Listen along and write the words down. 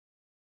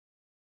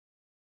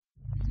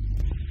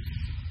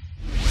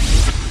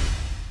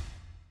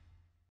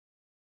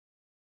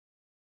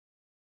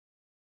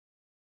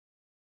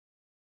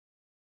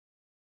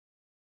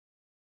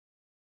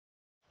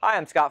Hi,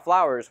 I'm Scott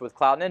Flowers with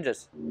Cloud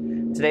Ninjas.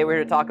 Today we're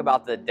here to talk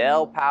about the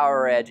Dell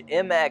PowerEdge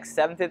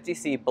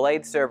MX750c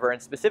blade server,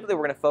 and specifically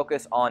we're going to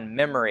focus on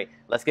memory.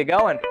 Let's get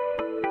going.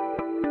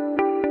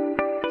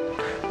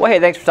 Well, hey,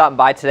 thanks for stopping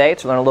by today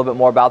to learn a little bit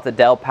more about the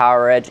Dell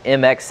PowerEdge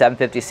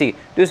MX750c.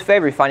 Do us a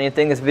favor, if you find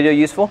anything in this video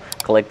useful,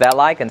 click that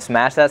like and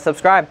smash that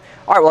subscribe.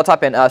 All right, well, let's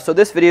hop in. So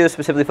this video is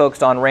specifically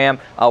focused on RAM.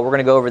 We're going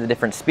to go over the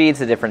different speeds,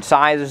 the different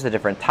sizes, the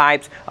different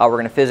types. We're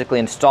going to physically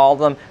install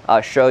them,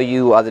 show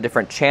you the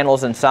different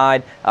channels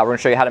inside. We're going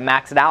to show you how to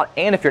max it out,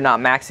 and if you're not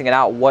maxing it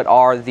out, what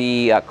are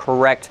the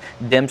correct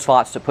DIMM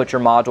slots to put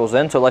your modules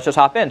in. So let's just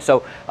hop in.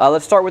 So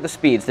let's start with the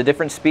speeds. The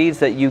different speeds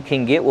that you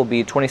can get will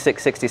be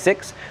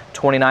 2666,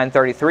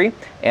 2933,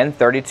 and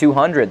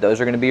 3200. Those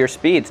are going to be your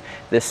speeds.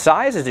 The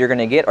sizes you're going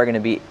to get are going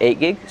to be 8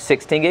 gig,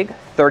 16 gig,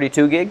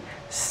 32 gig,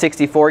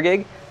 64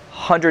 gig,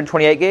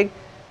 128 gig,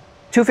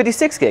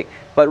 256 gig.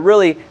 But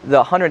really, the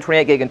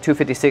 128 gig and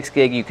 256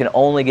 gig you can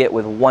only get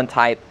with one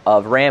type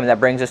of RAM, and that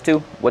brings us to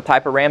what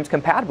type of RAM is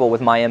compatible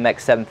with my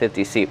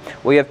MX750c.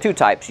 Well, you have two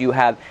types. You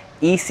have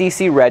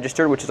ECC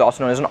registered, which is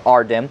also known as an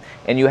RDIMM,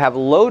 and you have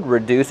load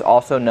reduced,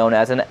 also known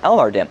as an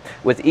LRDIMM.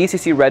 With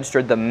ECC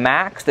registered, the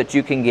max that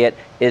you can get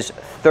is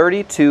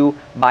 32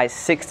 by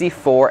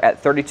 64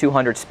 at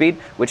 3200 speed,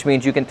 which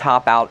means you can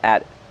top out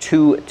at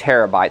 2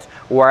 terabytes.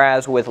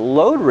 Whereas with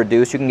load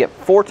reduced, you can get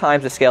 4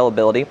 times the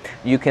scalability.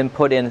 You can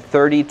put in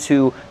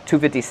 32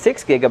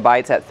 256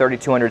 gigabytes at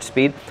 3200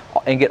 speed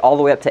and get all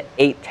the way up to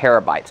 8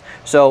 terabytes.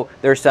 So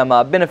there's some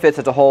benefits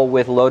as a whole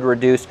with load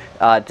reduced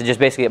to just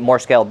basically get more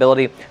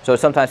scalability. So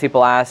sometimes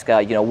people ask,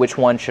 which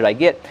one should I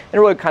get? And it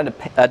really kind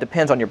of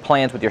depends on your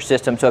plans with your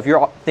system. So if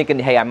you're thinking,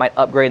 hey, I might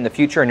upgrade in the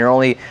future, and you're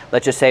only,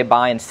 let's just say,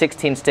 buying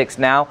 16 sticks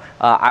now,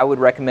 I would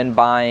recommend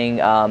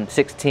buying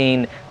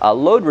 16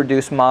 load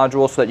reduced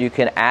modules so that you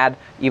can add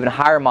even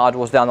higher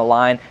modules down the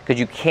line, because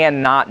you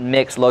cannot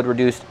mix load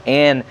reduced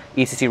and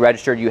ECC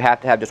registered. You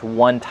have to have just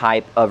one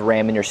type of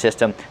RAM in your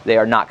system. They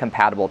are not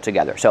compatible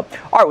together. So,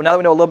 all right, well, now that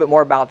we know a little bit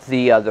more about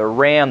the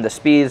RAM, the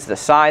speeds, the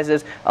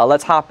sizes,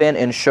 let's hop in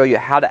and show you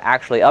how to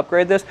actually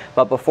upgrade this.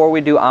 But before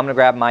we do, I'm going to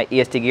grab my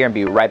ESD gear and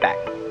be right back.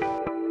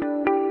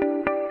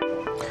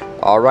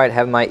 All right,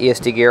 have my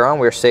ESD gear on.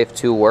 We're safe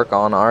to work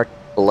on our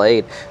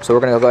blade. So we're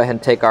going to go ahead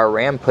and take our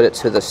RAM, put it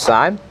to the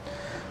side.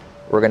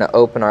 We're going to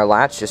open our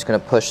latch, just going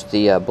to push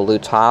the blue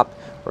top.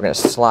 We're going to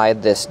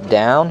slide this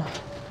down,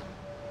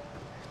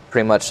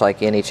 pretty much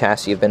like any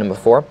chassis you've been in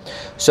before.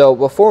 So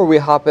before we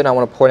hop in, I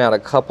want to point out a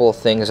couple of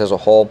things as a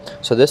whole.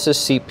 So this is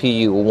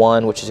CPU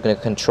 1, which is going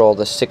to control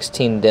the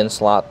 16 DIMM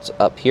slots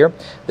up here.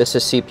 This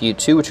is CPU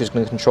 2, which is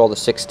going to control the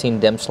 16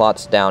 DIMM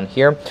slots down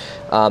here.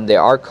 They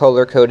are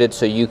color coded,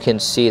 so you can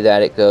see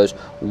that it goes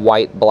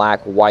white,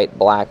 black, white,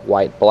 black,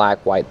 white,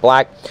 black, white,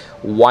 black.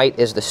 White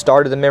is the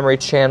start of the memory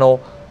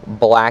channel.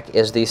 Black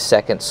is the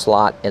second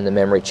slot in the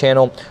memory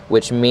channel,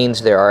 which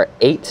means there are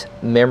 8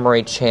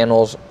 memory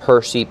channels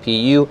per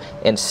CPU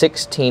and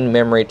 16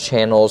 memory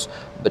channels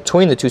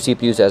between the two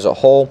CPUs as a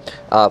whole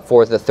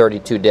for the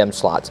 32 DIMM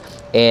slots.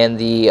 And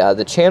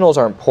the channels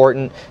are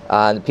important.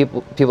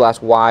 People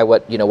ask why,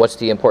 what's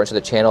the importance of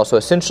the channel? So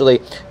essentially,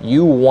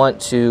 you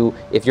want to,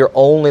 if you're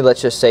only,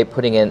 let's just say,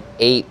 putting in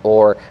 8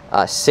 or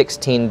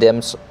 16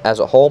 DIMMs as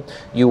a whole,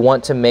 you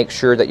want to make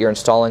sure that you're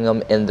installing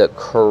them in the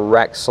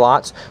correct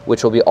slots,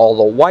 which will be all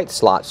the white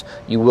slots.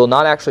 You will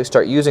not actually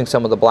start using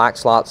some of the black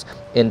slots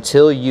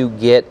until you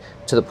get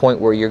to the point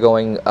where you're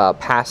going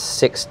past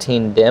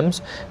 16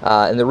 DIMMs.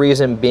 And the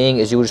reason being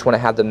is you just want to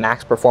have the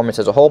max performance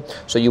as a whole.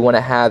 So you want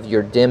to have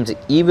your DIMMs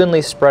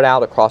evenly spread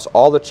out across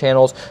all the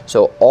channels,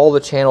 so all the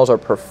channels are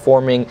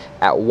performing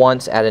at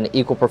once at an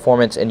equal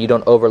performance, and you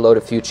don't overload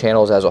a few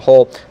channels as a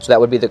whole. So that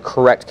would be the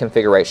correct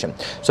configuration.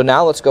 So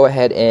now let's go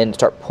ahead and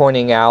start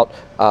pointing out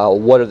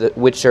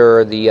which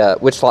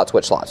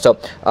slots. So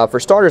for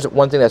starters,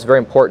 one thing that's very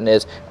important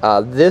is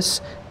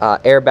this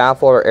air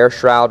baffle or air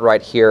shroud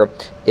right here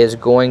is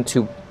going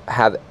to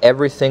have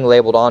everything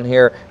labeled on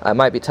here. It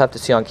might be tough to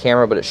see on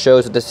camera, but it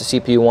shows that this is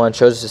CPU 1,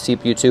 shows this is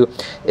CPU 2.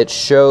 It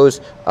shows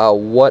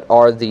what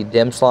are the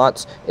DIMM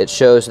slots. It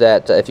shows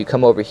that if you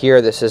come over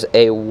here, this is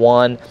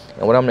A1,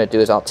 and what I'm going to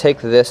do is I'll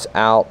take this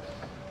out.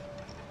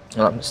 I'm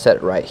going to set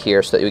it right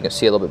here so that we can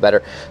see a little bit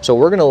better. So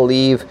we're going to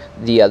leave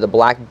the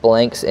black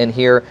blanks in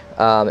here,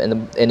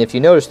 and if you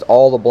noticed,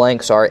 all the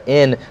blanks are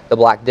in the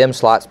black DIMM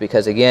slots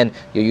because, again,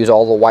 you use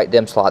all the white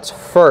DIMM slots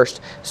first.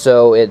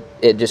 So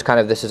it just kind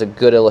of, this is a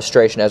good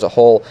illustration as a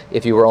whole.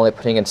 If you were only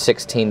putting in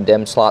 16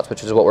 DIMM slots,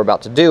 which is what we're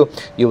about to do,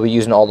 you'll be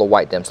using all the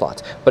white DIMM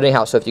slots. But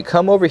anyhow, so if you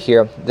come over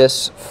here,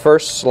 this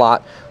first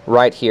slot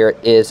right here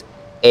is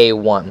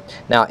A1.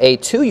 Now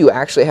A2 you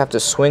actually have to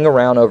swing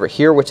around over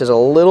here, which is a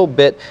little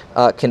bit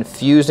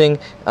confusing.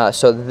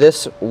 So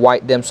this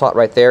white DIMM slot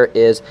right there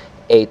is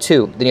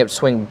A2. Then you have to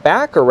swing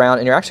back around,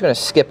 and you're actually going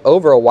to skip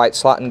over a white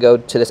slot and go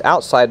to this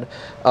outside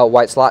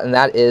white slot, and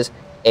that is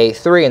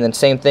A3. And then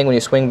same thing when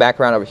you swing back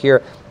around over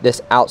here,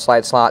 this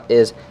outside slot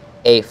is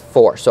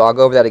A4. So I'll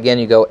go over that again.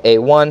 You go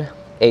A1,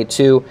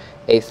 A2,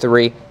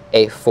 A3,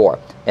 A4.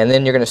 And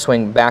then you're going to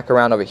swing back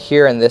around over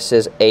here, and this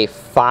is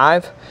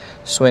A5.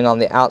 swing on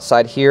the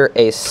outside here,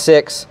 a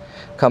 6,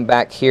 come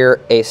back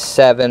here, a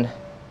 7,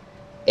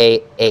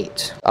 a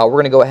 8. We're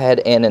going to go ahead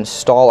and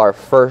install our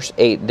first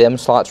 8 DIMM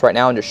slots right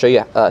now and just show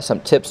you some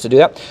tips to do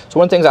that. So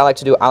one of the things I like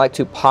to do, I like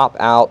to pop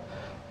out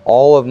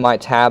all of my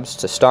tabs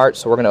to start.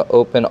 So we're going to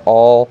open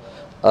all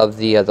of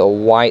the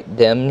white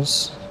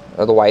DIMMs,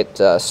 or the white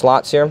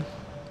slots here.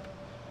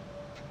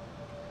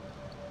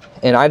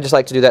 And I just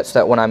like to do that so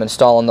that when I'm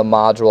installing the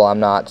module, I'm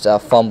not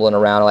fumbling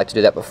around. I like to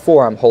do that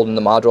before I'm holding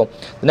the module.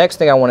 The next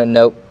thing I want to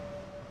note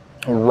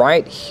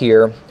right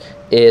here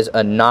is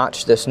a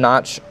notch. This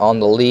notch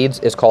on the leads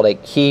is called a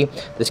key.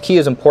 This key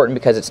is important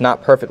because it's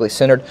not perfectly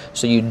centered,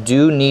 so you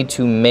do need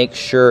to make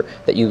sure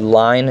that you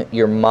line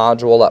your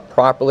module up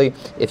properly.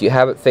 If you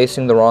have it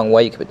facing the wrong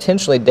way, you could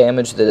potentially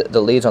damage the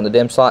leads on the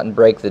DIMM slot and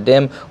break the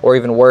DIMM, or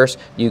even worse,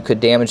 you could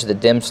damage the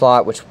DIMM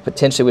slot, which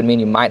potentially would mean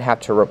you might have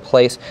to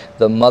replace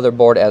the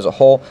motherboard as a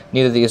whole.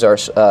 Neither of these are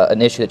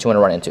an issue that you want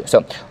to run into.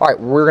 So, all right,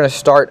 we're going to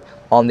start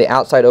on the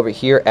outside over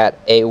here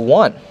at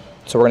A1.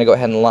 So we're going to go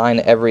ahead and line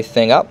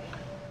everything up.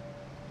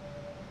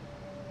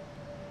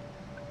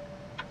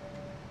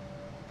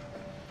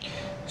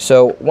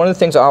 So one of the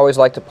things I always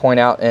like to point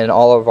out in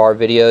all of our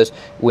videos,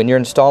 when you're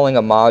installing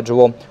a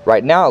module,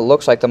 right now it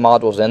looks like the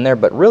module's in there,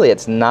 but really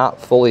it's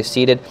not fully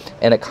seated.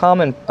 And a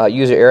common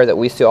user error that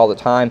we see all the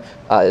time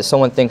is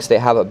someone thinks they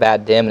have a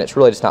bad DIMM and it's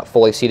really just not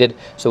fully seated.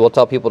 So we'll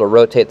tell people to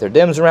rotate their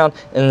DIMMs around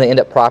and then they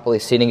end up properly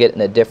seating it in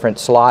a different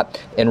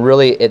slot. And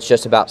really it's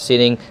just about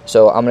seating.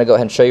 So I'm going to go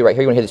ahead and show you right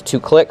here. You're going to hit these 2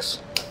 clicks.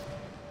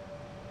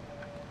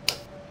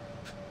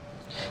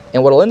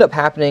 And what will end up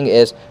happening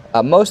is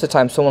most of the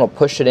time someone will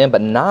push it in,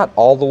 but not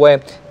all the way,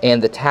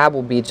 and the tab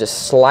will be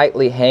just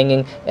slightly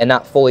hanging and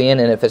not fully in.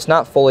 And if it's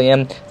not fully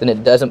in, then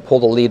it doesn't pull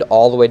the lead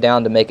all the way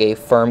down to make a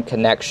firm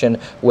connection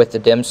with the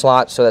DIMM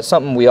slot. So that's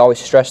something we always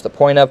stress the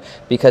point of,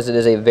 because it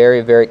is a very,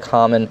 very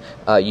common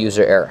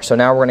user error. So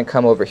now we're going to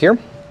come over here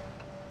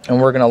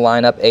and we're going to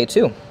line up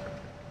A2.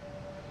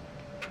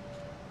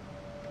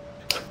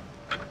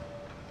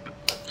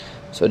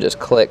 So just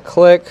click,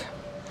 click.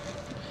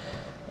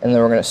 And then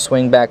we're going to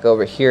swing back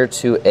over here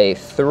to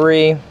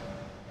A3.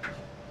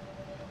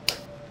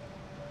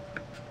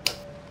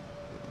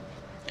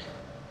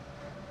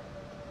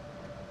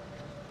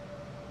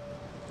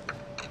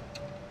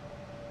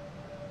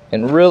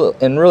 And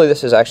really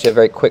this is actually a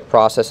very quick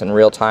process in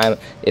real time.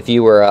 If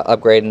you were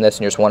upgrading this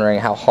and you're just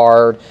wondering how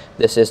hard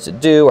this is to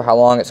do or how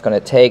long it's going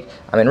to take,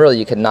 I mean really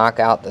you could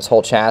knock out this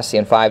whole chassis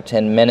in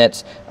 5-10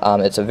 minutes.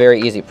 It's a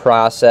very easy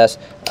process.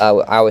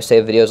 I always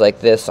say videos like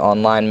this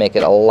online make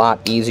it a lot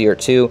easier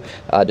too,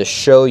 to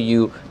show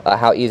you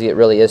how easy it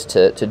really is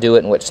to do it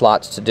and which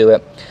slots to do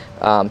it.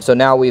 So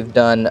now we've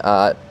done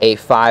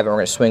A5 and we're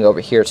going to swing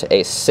over here to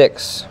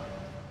A6.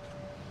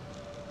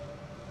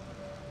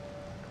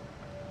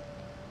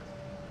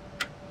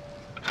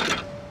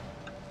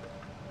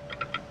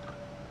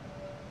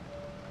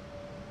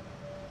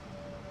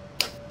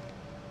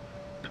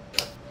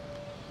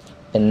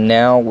 And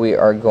now we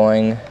are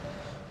going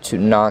to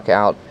knock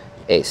out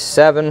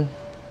A7.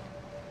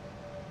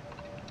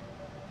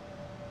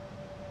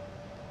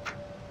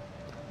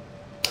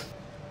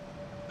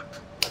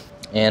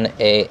 And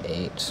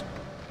A8.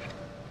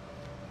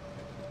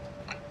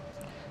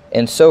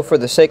 And so for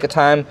the sake of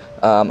time,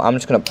 I'm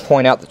just going to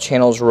point out the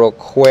channels real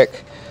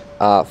quick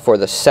for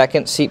the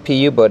second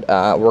CPU, but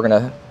we're going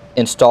to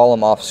install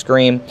them off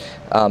screen.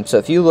 So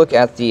if you look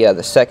at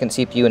the second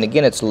CPU, and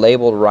again it's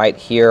labeled right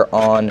here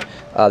on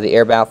the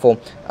air baffle,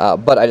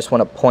 but I just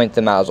want to point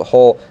them out as a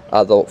whole.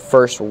 The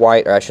first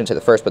white, or I shouldn't say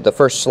the first, but the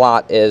first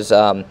slot is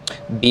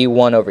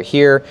B1 over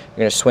here. You're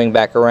going to swing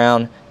back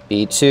around,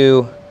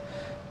 B2,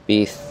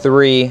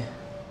 B3,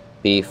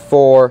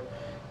 B4,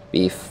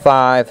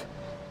 B5,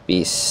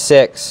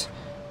 B6,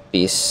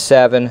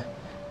 B7,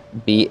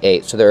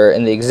 B8. So they're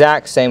in the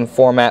exact same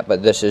format,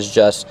 but this is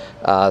just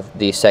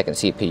the second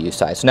CPU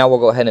size. So now we'll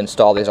go ahead and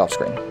install these off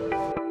screen.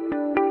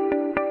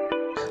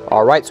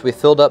 Alright, so we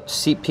filled up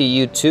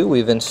CPU 2.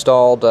 We've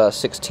installed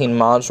 16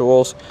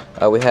 modules.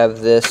 We have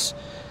this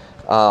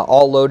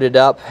all loaded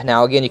up.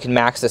 Now again, you can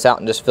max this out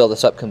and just fill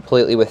this up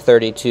completely with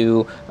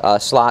 32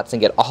 slots and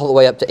get all the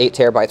way up to 8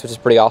 terabytes, which is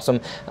pretty awesome.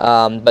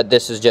 But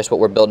this is just what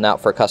we're building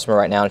out for a customer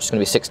right now. It's just going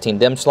to be 16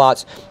 DIMM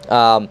slots.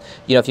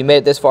 You know, if you made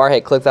it this far,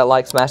 hey, click that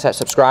like, smash that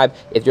subscribe.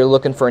 If you're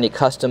looking for any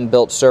custom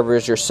built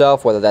servers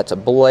yourself, whether that's a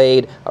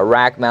blade, a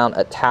rack mount,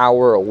 a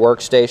tower, a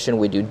workstation,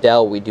 we do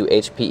Dell, we do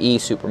HPE,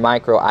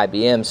 Supermicro,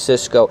 IBM,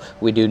 Cisco,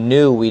 we do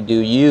new, we do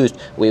used.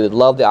 We would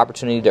love the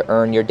opportunity to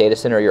earn your data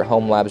center or your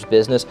home labs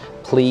business.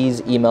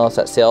 Please email us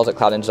at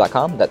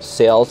sales@cloudninja.com. That's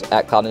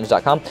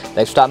sales@cloudninja.com.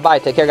 Thanks for stopping by.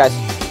 Take care, guys.